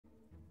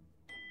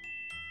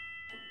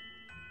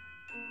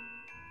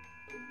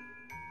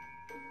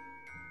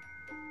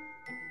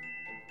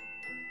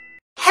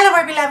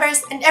Barbie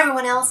lovers and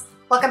everyone else,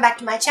 welcome back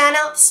to my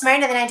channel. This is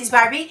Marina the 90s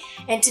Barbie,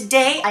 and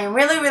today I am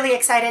really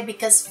excited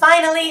because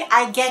finally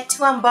I get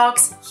to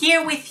unbox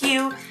here with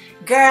you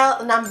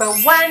girl number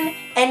 1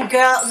 and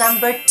girl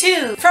number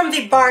 2 from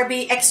the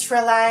Barbie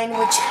Extra line,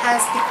 which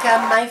has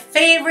become my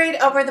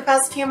favorite over the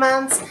past few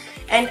months.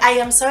 And I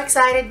am so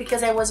excited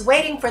because I was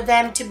waiting for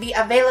them to be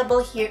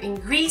available here in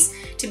Greece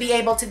to be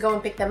able to go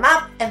and pick them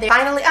up, and they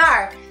finally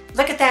are.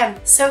 Look at them,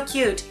 so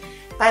cute.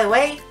 By the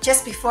way,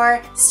 just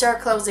before store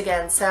closed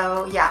again,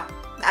 so yeah,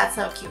 that's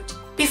not cute.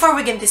 Before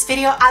we begin this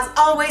video, as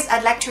always,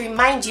 I'd like to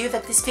remind you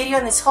that this video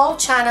and this whole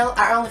channel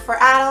are only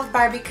for adult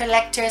Barbie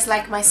collectors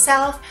like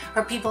myself,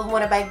 or people who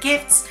want to buy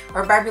gifts,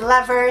 or Barbie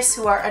lovers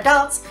who are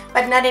adults,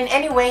 but not in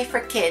any way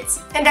for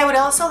kids. And I would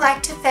also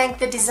like to thank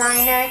the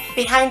designer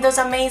behind those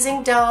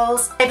amazing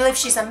dolls. I believe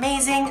she's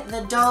amazing.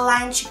 The doll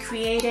line she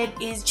created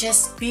is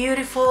just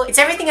beautiful. It's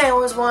everything I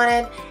always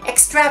wanted.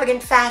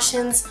 Extravagant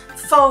fashions,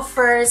 faux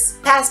furs,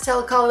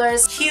 pastel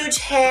colors, huge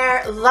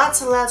hair,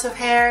 lots and lots of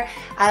hair.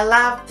 I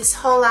love this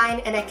whole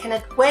line and I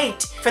cannot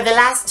wait for the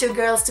last 2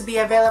 girls to be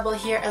available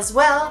here as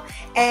well,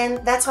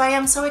 and that's why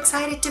I'm so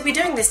excited to be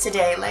doing this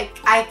today. Like,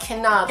 I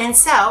cannot. And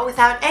so,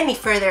 without any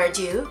further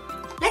ado,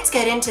 let's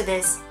get into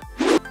this.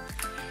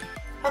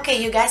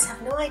 Okay, you guys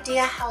have no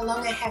idea how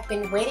long I have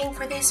been waiting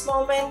for this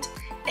moment,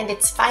 and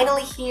it's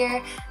finally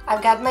here.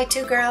 I've got my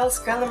 2 girls,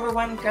 girl number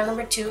 1, girl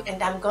number 2,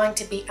 and I'm going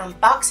to be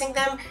unboxing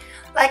them.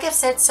 Like I've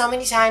said so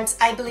many times,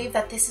 I believe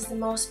that this is the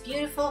most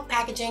beautiful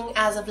packaging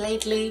as of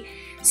lately.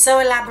 So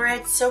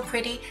elaborate, so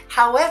pretty.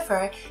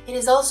 However, it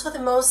is also the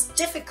most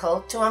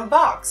difficult to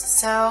unbox.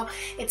 So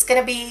it's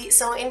gonna be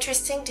so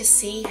interesting to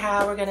see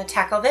how we're gonna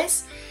tackle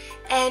this.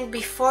 And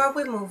before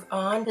we move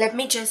on, let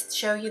me just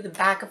show you the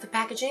back of the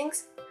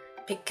packagings,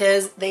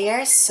 because they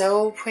are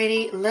so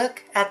pretty.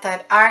 Look at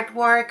that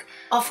artwork.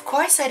 Of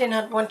course I did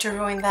not want to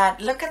ruin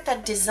that. Look at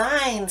that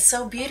design,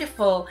 so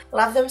beautiful.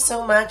 Love them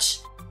so much.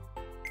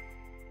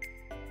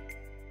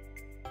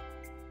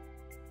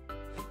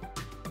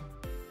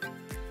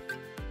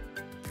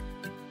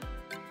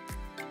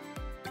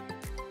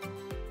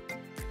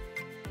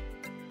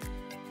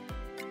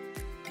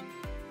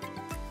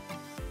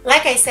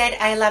 Like I said,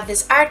 I love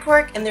this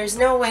artwork and there's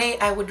no way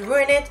I would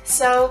ruin it,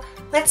 so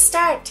let's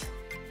start!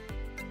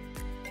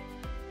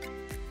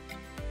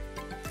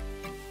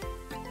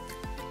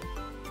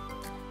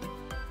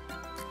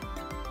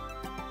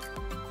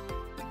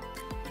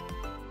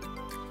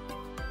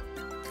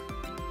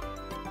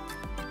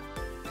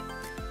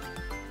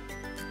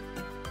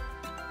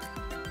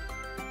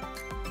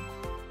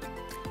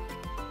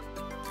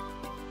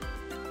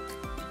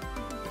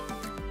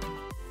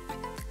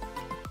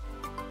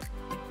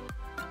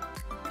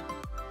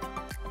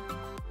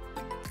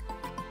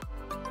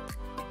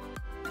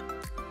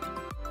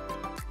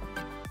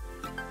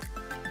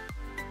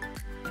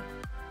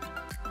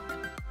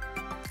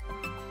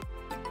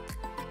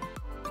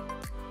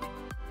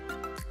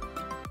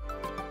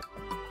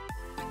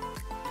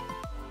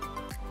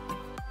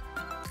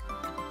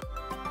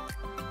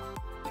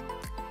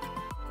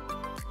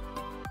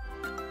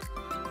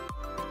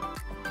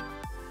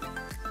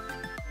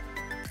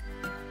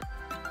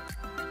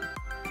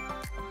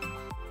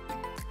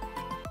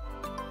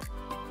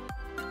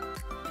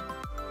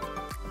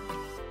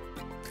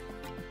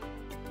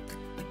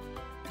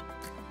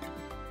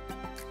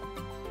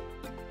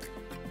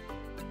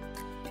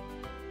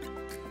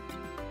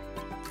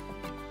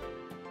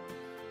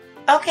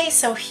 Okay,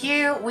 so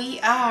here we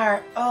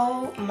are.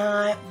 Oh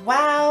my,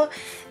 wow,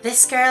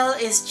 this girl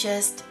is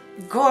just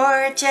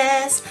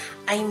gorgeous.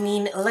 I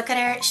mean, look at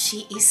her,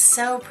 she is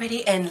so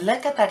pretty, and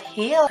look at that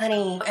heel,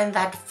 honey, and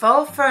that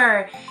faux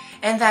fur,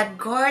 and that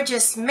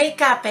gorgeous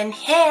makeup and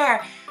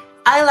hair.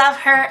 I love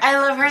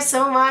her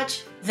so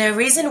much. The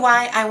reason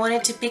why I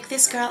wanted to pick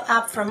this girl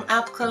up from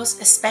up close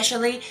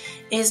especially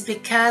is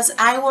because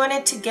I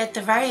wanted to get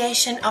the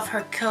variation of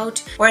her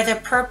coat where the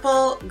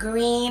purple,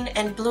 green,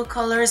 and blue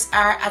colors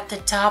are at the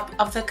top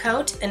of the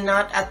coat and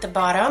not at the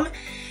bottom,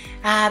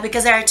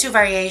 because there are 2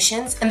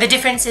 variations, and the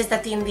difference is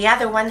that in the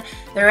other one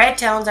the red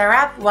tones are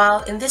up,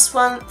 while in this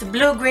one the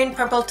blue, green,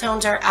 purple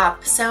tones are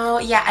up. So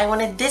yeah, I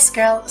wanted this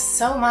girl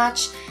so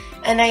much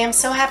and I am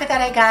so happy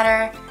that I got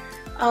her.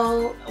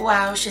 Oh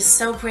wow, she's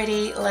so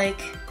pretty, like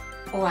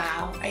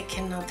wow, I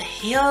cannot. The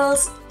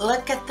heels,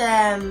 look at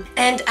them.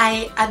 And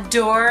I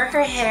adore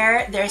her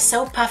hair. They're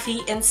so puffy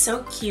and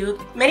so cute.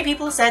 Many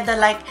people said that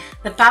like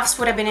the puffs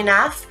would have been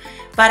enough,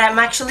 but I'm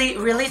actually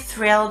really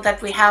thrilled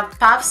that we have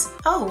puffs.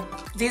 Oh,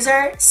 these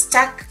are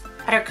stuck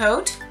at her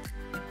coat.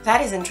 That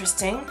is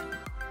interesting.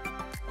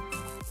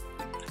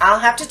 I'll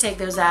have to take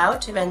those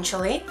out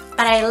eventually.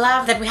 But I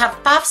love that we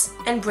have puffs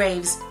and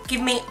braves.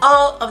 Give me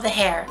all of the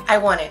hair. I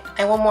want it.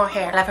 I want more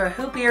hair. I love her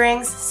hoop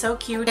earrings. So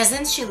cute.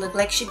 Doesn't she look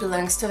like she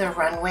belongs to the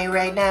runway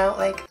right now?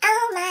 Like,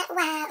 oh my,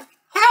 wow.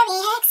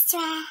 Barbie Extra.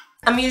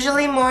 I'm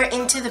usually more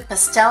into the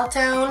pastel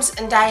tones,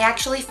 and I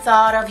actually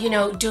thought of, you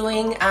know,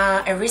 doing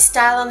a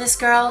restyle on this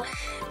girl,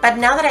 But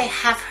now that I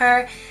have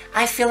her,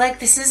 I feel like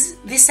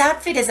this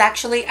outfit is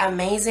actually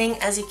amazing,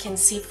 as you can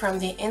see from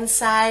the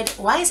inside.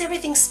 Why is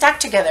everything stuck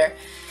together?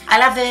 I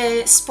love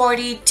the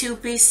sporty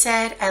two-piece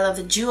set. I love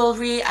the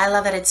jewelry. I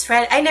love that it's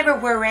red. I never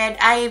wear red.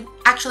 I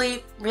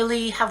actually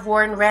really have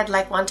worn red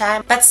like one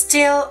time. But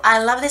still,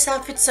 I love this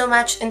outfit so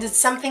much, and it's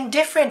something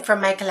different from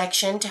my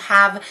collection to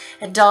have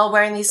a doll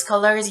wearing these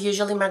colors.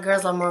 Usually my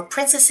girls are more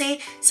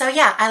princessy. So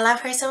yeah, I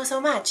love her so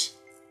much.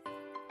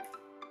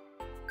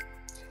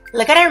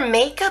 Look at her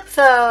makeup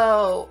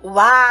though.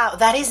 Wow,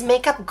 that is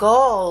makeup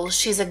gold.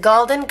 She's a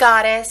golden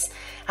goddess.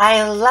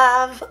 I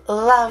love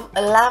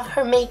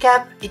her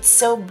makeup. It's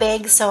so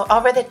big, so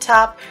over the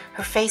top.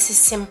 Her face is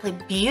simply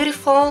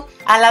beautiful.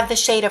 I love the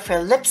shade of her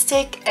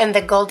lipstick and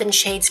the golden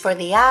shades for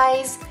the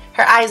eyes.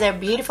 Her eyes are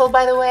beautiful,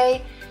 by the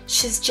way.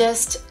 She's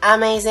just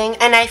amazing.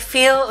 And I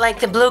feel like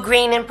the blue,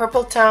 green, and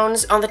purple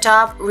tones on the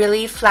top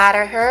really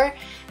flatter her.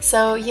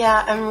 So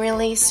yeah, I'm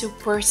really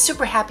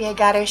super happy I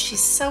got her.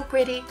 She's so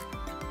pretty.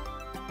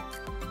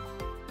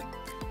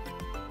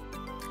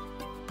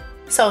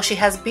 So she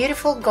has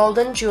beautiful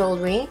golden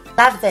jewelry.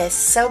 Love this,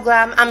 so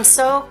glam. I'm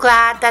so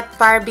glad that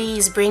Barbie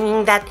is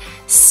bringing that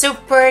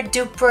super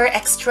duper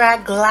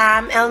extra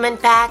glam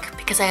element pack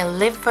because I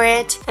live for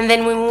it. And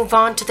then we move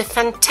on to the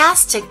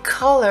fantastic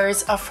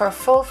colors of her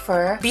faux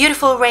fur.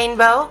 Beautiful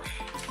rainbow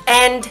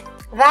and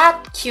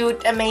that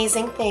cute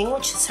amazing thing,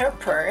 which is her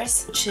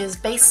purse, which is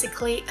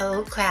basically a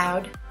little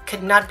cloud.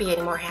 Could not be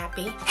any more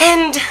happy.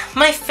 And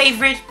my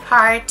favorite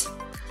part,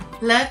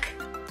 look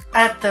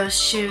at those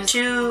shoes.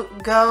 Shoe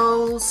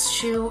goals,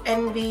 shoe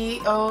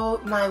envy. Oh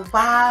my,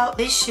 wow.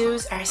 These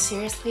shoes are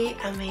seriously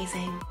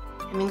amazing.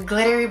 I mean,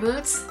 glittery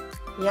boots?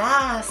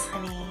 Yes,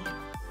 honey.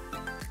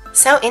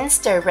 So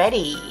Insta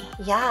ready.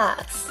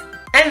 Yes.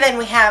 And then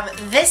we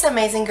have this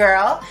amazing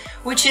girl,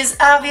 which is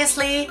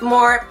obviously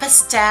more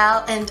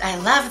pastel, and I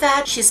love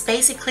that. She's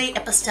basically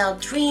a pastel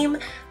dream.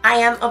 I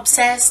am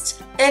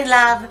obsessed and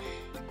love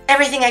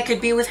everything I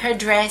could be with her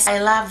dress. I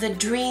love the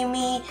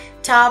dreamy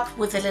top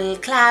with the little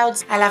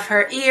clouds. I love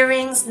her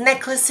earrings,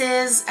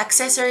 necklaces,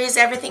 accessories,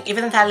 everything,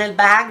 even that little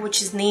bag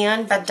which is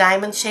neon but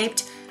diamond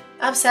shaped.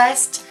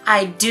 Obsessed.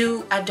 I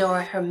do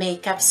adore her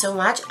makeup so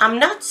much. I'm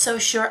not so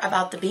sure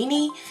about the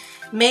beanie.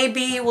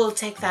 Maybe we'll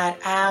take that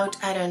out.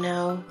 I don't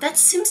know. That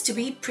seems to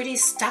be pretty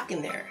stuck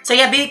in there. So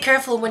yeah, be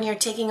careful when you're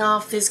taking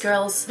off this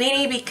girl's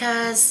beanie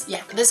because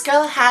yeah, this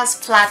girl has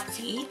flat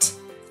feet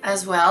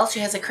as well.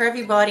 She has a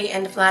curvy body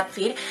and flat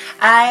feet.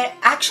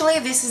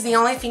 This is the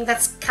only thing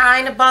that's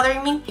kind of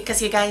bothering me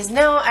because you guys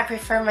know I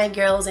prefer my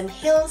girls in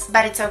heels,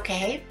 but it's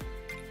okay.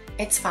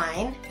 It's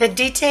fine. The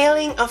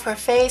detailing of her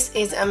face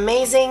is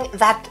amazing.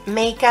 That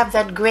makeup,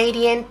 that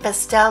gradient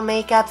pastel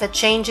makeup that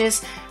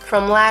changes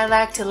from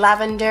lilac to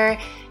lavender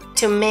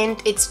to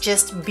mint, it's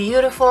just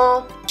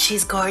beautiful.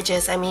 She's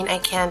gorgeous. I mean, I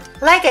can't.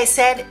 Like I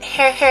said,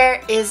 her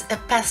hair is a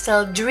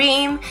pastel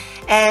dream,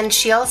 and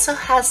she also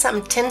has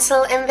some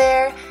tinsel in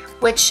there,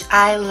 which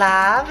I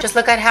love. Just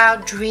look at how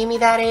dreamy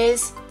that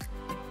is.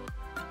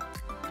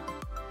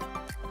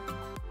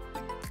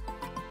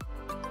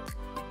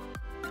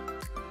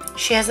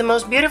 She has the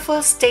most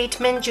beautiful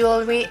statement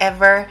jewelry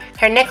ever.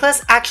 Her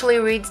necklace actually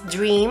reads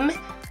Dream,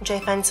 which I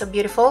find so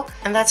beautiful.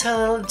 And that's her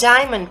little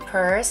diamond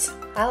purse.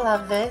 I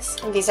love this.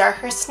 And these are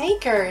her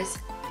sneakers.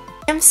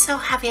 I'm so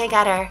happy I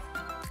got her.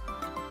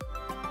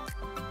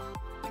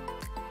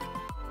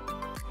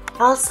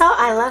 Also,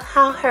 I love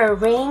how her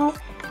ring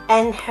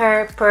and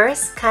her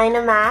purse kind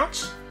of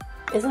match.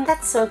 Isn't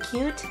that so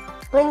cute?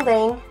 Bling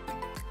bling.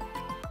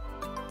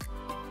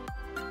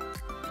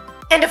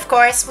 And of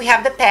course, we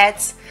have the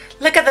pets.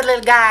 Look at the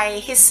little guy.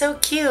 He's so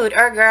cute.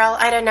 Or girl,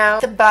 I don't know.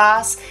 The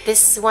boss.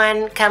 This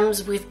one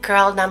comes with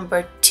girl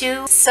number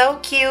 2. So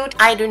cute.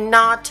 I do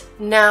not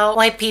know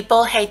why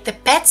people hate the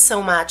pets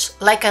so much.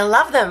 Like, I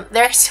love them.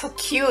 They're so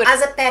cute.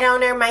 As a pet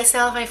owner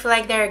myself, I feel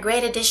like they're a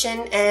great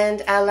addition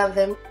and I love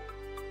them.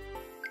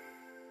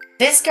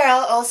 This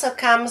girl also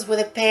comes with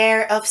a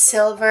pair of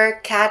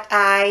silver cat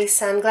eye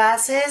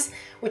sunglasses,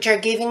 which are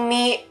giving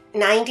me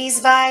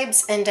 90s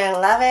vibes, and I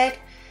love it.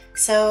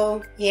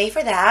 So yay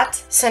for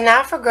that. So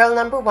now for girl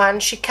number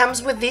 1, she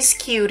comes with this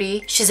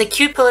cutie. She's a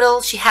cute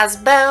poodle. She has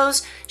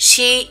bows.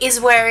 She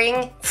is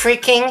wearing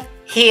freaking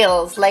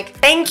heels. Like,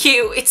 thank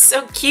you. It's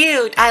so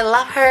cute. I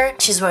love her.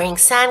 She's wearing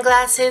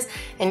sunglasses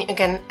and you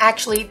can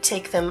actually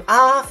take them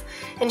off.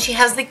 And she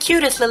has the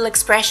cutest little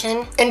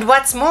expression. And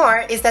what's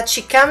more is that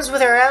she comes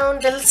with her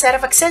own little set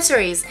of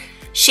accessories.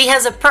 She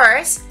has a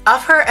purse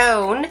of her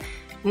own,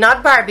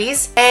 not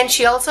Barbie's, and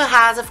she also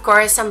has, of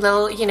course, some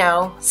little,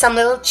 some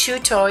little chew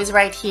toys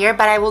right here,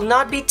 but I will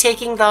not be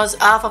taking those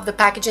off of the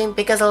packaging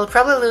because I'll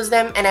probably lose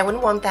them and I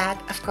wouldn't want that,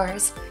 of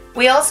course.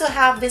 We also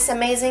have this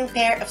amazing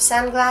pair of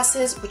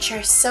sunglasses, which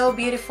are so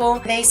beautiful.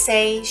 They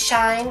say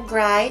shine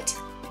bright.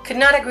 Could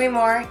not agree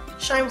more.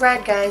 Shine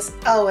bright, guys,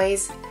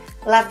 always.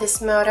 Love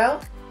this motto.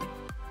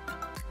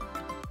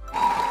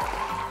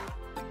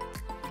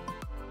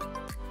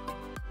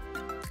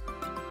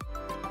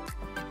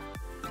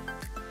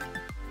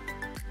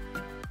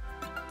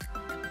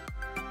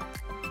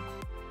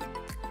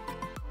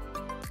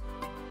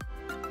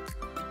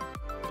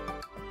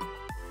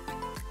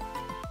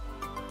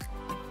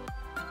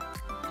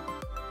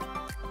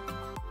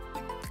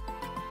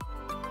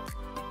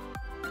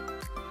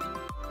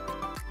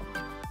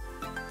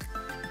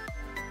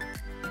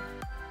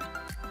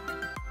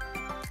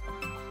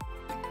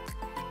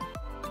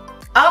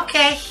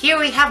 Okay, here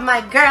we have my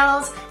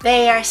girls.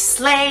 They are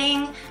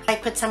slaying. I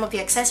put some of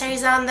the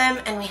accessories on them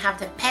and we have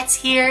the pets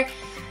here.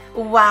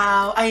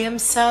 Wow, I am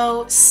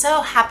so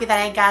happy that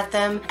I got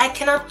them. I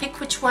cannot pick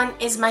which one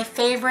is my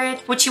favorite,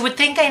 which you would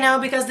think I know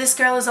because this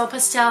girl is all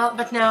pastel,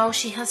 but no,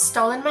 she has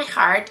stolen my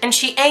heart and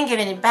she ain't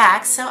giving it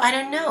back, so I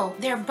don't know.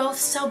 They're both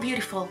so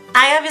beautiful.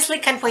 I obviously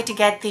can't wait to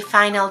get the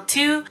final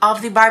 2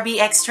 of the Barbie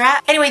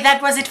extra. Anyway,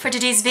 that was it for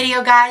today's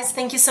video, guys.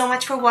 Thank you so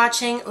much for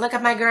watching. Look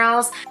at my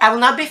girls. I will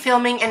not be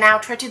filming an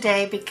outro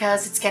today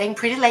because it's getting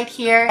pretty late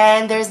here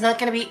and there's not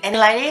gonna be any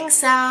lighting,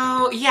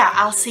 so yeah,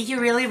 I'll see you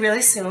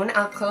really soon.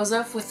 I'll close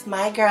off with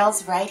my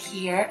girls right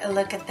here.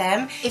 Look at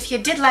them. If you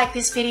did like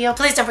this video,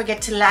 please don't forget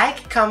to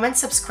like, comment,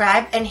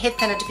 subscribe, and hit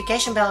the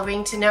notification bell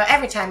ring to know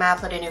every time I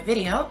upload a new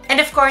video. And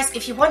of course,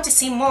 if you want to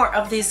see more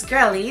of these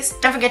girlies,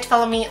 don't forget to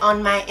follow me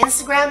on my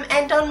Instagram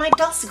and on my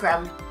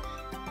Dollstagram.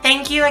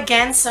 Thank you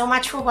again so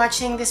much for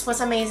watching. This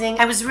was amazing.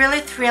 I was really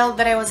thrilled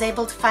that I was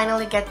able to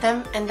finally get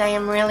them, and I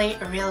am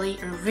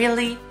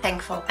really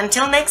thankful.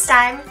 Until next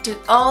time, do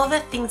all the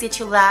things that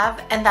you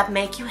love and that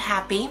make you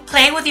happy.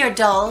 Play with your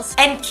dolls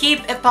and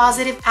keep a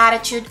positive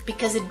attitude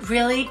because it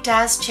really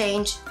does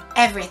change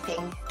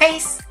everything.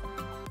 Peace!